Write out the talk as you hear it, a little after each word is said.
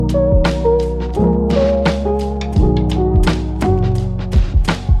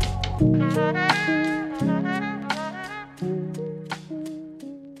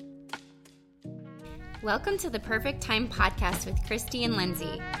Welcome to the Perfect Time podcast with Kristy and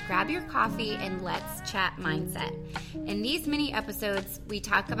Lindsey. Grab your coffee and let's chat mindset. In these mini episodes, we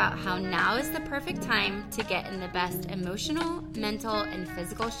talk about how now is the perfect time to get in the best emotional, mental, and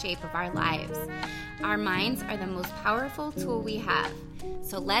physical shape of our lives. Our minds are the most powerful tool we have,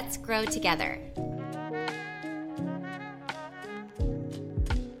 so let's grow together.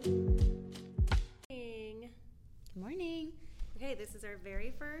 Good morning. Okay, this is our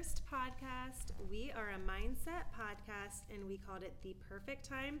very first podcast. We are a mindset podcast, and we called it the Perfect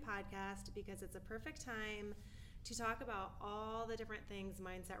Time Podcast because it's a perfect time to talk about all the different things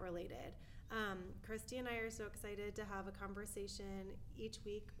mindset related. Kristy and I are so excited to have a conversation each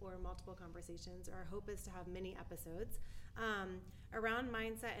week, or multiple conversations. Our hope is to have many episodes around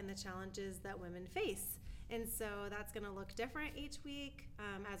mindset and the challenges that women face. And so that's going to look different each week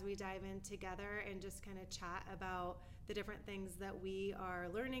as we dive in together and just kind of chat about the different things that we are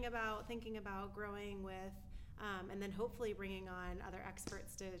learning about, thinking about, growing with, and then hopefully bringing on other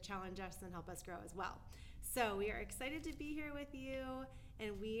experts to challenge us and help us grow as well. So we are excited to be here with you,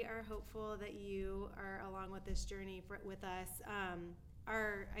 and we are hopeful that you are along with this journey with us.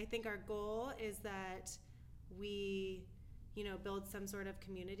 I think our goal is that we, build some sort of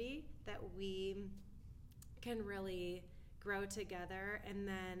community that we can really grow together. And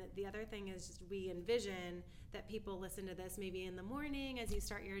then the other thing is just we envision that people listen to this maybe in the morning as you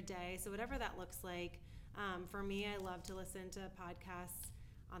start your day. So whatever that looks like. For me, I love to listen to podcasts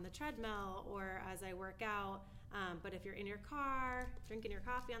on the treadmill or as I work out. But if you're in your car, drinking your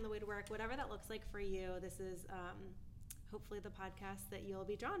coffee on the way to work, whatever that looks like for you, this is hopefully the podcast that you'll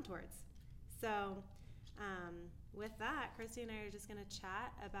be drawn towards. So with that, Kristy and I are just going to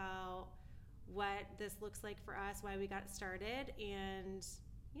chat about what this looks like for us, why we got started, and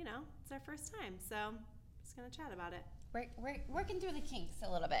it's our first time, so just gonna chat about it. We're working through the kinks a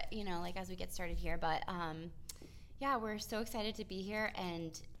little bit, as we get started here, but we're so excited to be here,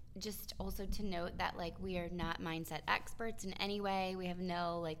 and just also to note that we are not mindset experts in any way. We have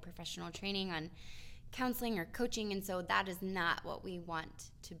no professional training on counseling or coaching, and so that is not what we want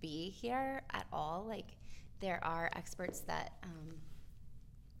to be here at all. There are experts that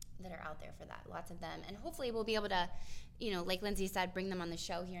are out there for that, lots of them, and hopefully we'll be able to, like Lindsey said, bring them on the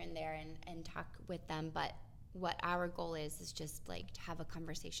show here and there and talk with them. But what our goal is just to have a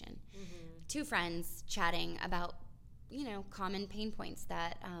conversation, two friends chatting about common pain points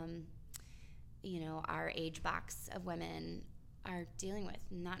that our age box of women are dealing with,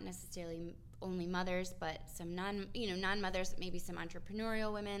 not necessarily only mothers, but some non-mothers, maybe some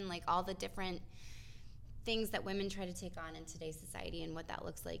entrepreneurial women, all the different things that women try to take on in today's society and what that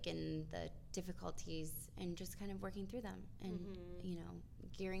looks like and the difficulties and just kind of working through them and,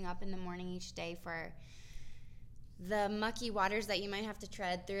 gearing up in the morning each day for the mucky waters that you might have to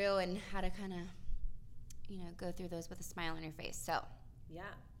tread through and how to kind of, go through those with a smile on your face. So, yeah,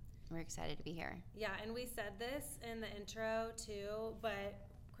 we're excited to be here. Yeah, and we said this in the intro too, but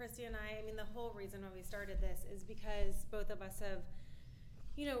Kristy and I the whole reason why we started this is because both of us have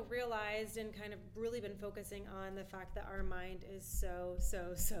realized and kind of really been focusing on the fact that our mind is so,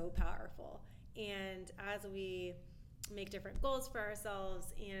 so, so powerful. And as we make different goals for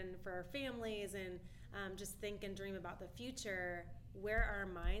ourselves and for our families and just think and dream about the future, where our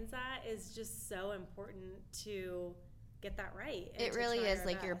mind's at is just so important to get that right. It really is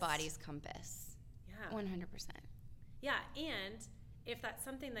your body's compass. Yeah. 100%. Yeah, and if that's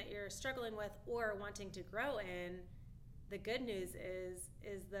something that you're struggling with or wanting to grow in, the good news is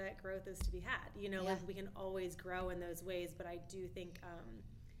that growth is to be had. We can always grow in those ways, but I do think,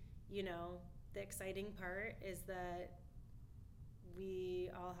 the exciting part is that we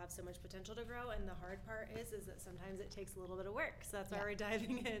all have so much potential to grow, and the hard part is that sometimes it takes a little bit of work. So that's why we're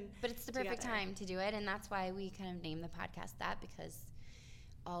diving in. But it's the perfect time to do it, and that's why we kind of named the podcast that, because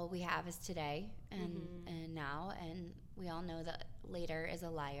all we have is today and now, and we all know that later is a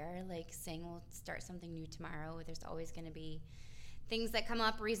liar. Saying we'll start something new tomorrow, there's always going to be things that come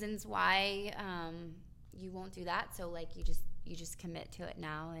up, reasons why you won't do that. So you just commit to it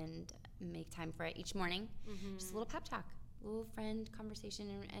now and make time for it each morning. Just a little pep talk, a little friend conversation,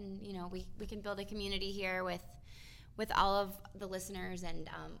 and we can build a community here with all of the listeners. And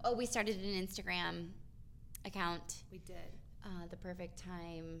we started an Instagram account. We did. The Perfect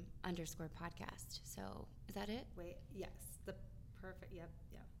Time _podcast. So is that it? Wait, yes. The perfect, yep.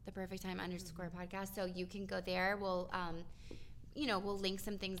 The Perfect Time _podcast. So you can go there. We'll, we'll link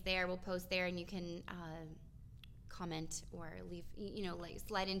some things there. We'll post there, and you can comment or leave,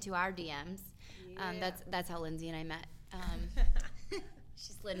 slide into our DMs. Yeah. That's how Lindsey and I met.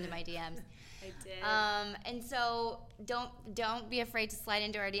 She slid into my DMs. I did. And so don't be afraid to slide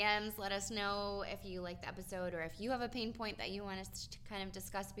into our DMs. Let us know if you like the episode or if you have a pain point that you want us to kind of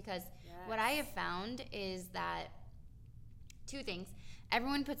discuss, because what I have found is that two things.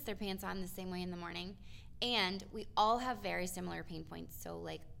 Everyone puts their pants on the same way in the morning, and we all have very similar pain points. So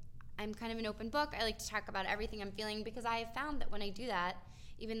like, I'm kind of an open book. I like to talk about everything I'm feeling, because I have found that when I do that,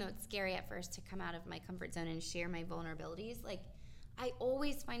 even though it's scary at first to come out of my comfort zone and share my vulnerabilities, like, I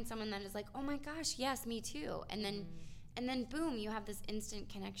always find someone that is like, oh my gosh, yes, me too. And then boom, you have this instant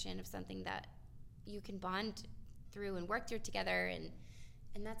connection of something that you can bond through and work through together, and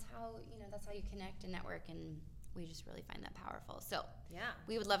that's how you connect and network, and we just really find that powerful. So yeah,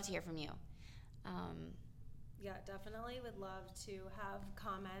 we would love to hear from you. Yeah, definitely would love to have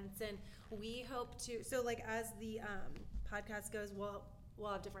comments, and we hope to. So like, as the podcast goes, we'll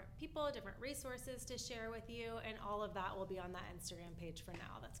have different people, different resources to share with you, and all of that will be on that Instagram page for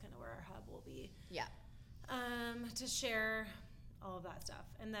now. That's kind of where our hub will be. Yeah. To share all of that stuff.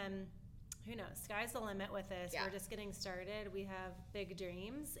 And then, who knows? Sky's the limit with this. Yeah. We're just getting started. We have big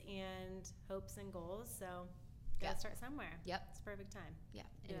dreams and hopes and goals, so gotta start somewhere. Yep. It's the perfect time. Yeah,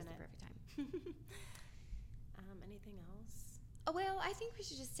 it is the perfect time. Anything else? Oh, well, I think we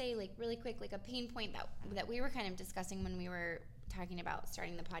should just say, like, really quick, like, a pain point that we were kind of discussing when we were talking about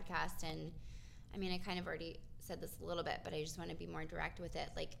starting the podcast. And I mean, I kind of already said this a little bit, but I just want to be more direct with it.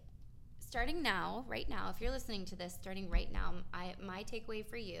 Like, starting now, right now, if you're listening to this, starting right now, my takeaway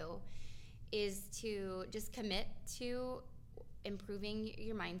for you is to just commit to improving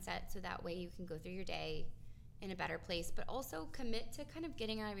your mindset, so that way you can go through your day in a better place, but also commit to kind of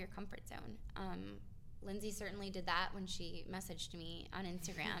getting out of your comfort zone. Lindsay certainly did that when she messaged me on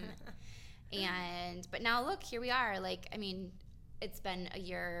Instagram. But now look, here we are. Like, I mean, it's been a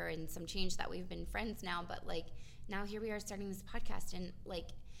year and some change that we've been friends now, but like, now here we are starting this podcast. And like,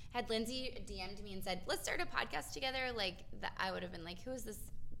 had Lindsay DM'd me and said, let's start a podcast together, like, that, I would have been like, who is this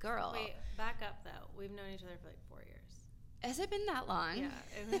girl? Wait, back up though. We've known each other for like 4 years. Has it been that long? Yeah,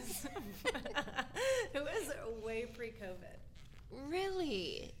 it was way pre-COVID.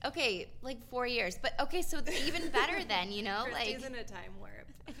 Really? Okay, like 4 years. But okay, so it's even better then, you know? Kristy's in a time warp.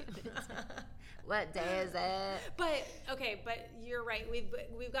 What day is it? But you're right.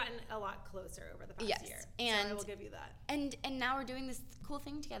 We've gotten a lot closer over the past year. And so I will give you that. And now we're doing this cool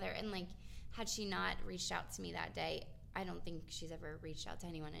thing together. And like, had she not reached out to me that day, I don't think she's ever reached out to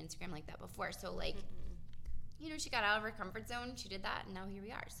anyone on Instagram like that before. So like, you know, she got out of her comfort zone. She did that, and now here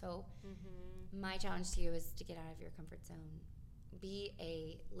we are. So my challenge to you is to get out of your comfort zone. Be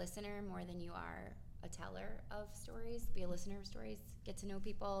a listener more than you are a teller of stories. Be a listener of stories. Get to know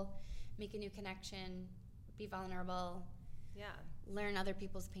people. Make a new connection. Be vulnerable. Yeah. Learn other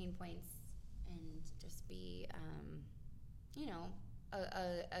people's pain points, and just be, you know,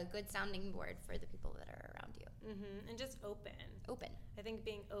 a good sounding board for the people that are around you. And just open. I think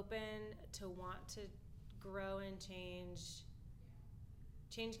being open to want to grow and change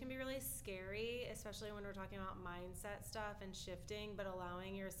can be really scary, especially when we're talking about mindset stuff and shifting, but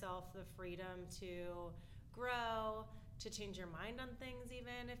allowing yourself the freedom to grow, to change your mind on things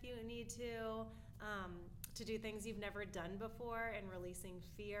even if you need to do things you've never done before, and releasing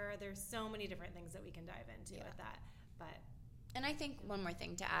fear. There's so many different things that we can dive into with that. And I think one more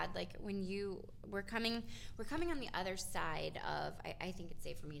thing to add, like, when we're coming on the other side of, I think it's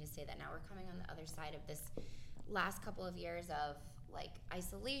safe for me to say that now, we're coming on the other side of this last couple of years of like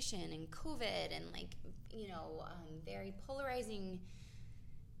isolation and COVID and like, you know, very polarizing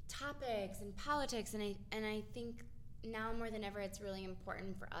topics and politics. And I think now more than ever, it's really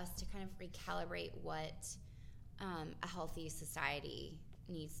important for us to kind of recalibrate what a healthy society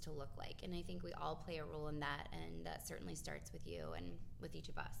needs to look like. And I think we all play a role in that, and that certainly starts with you and with each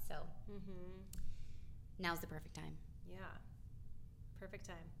of us. So now's the perfect time. Yeah, perfect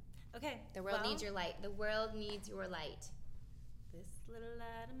time. Okay. The world needs your light. The world needs your light. This little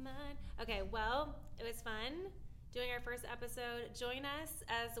light of mine. Okay, well, it was fun doing our first episode. Join us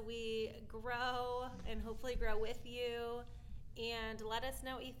as we grow, and hopefully grow with you. And let us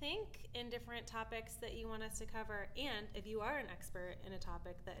know what you think in different topics that you want us to cover. And if you are an expert in a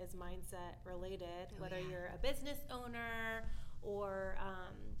topic that is mindset related, whether you're a business owner or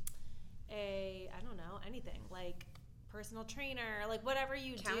anything, like personal trainer, like whatever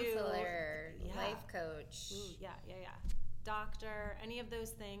you counselor, life coach. Ooh, doctor, any of those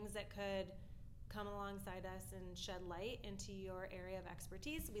things that could come alongside us and shed light into your area of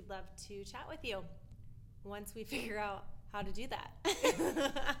expertise, we'd love to chat with you once we figure out how to do that.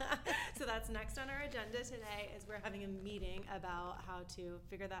 So that's next on our agenda today, is we're having a meeting about how to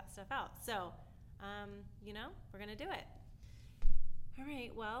figure that stuff out. So, we're going to do it. All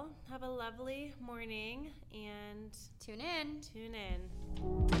right. Well, have a lovely morning and Tune in. Tune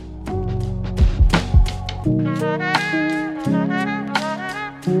in.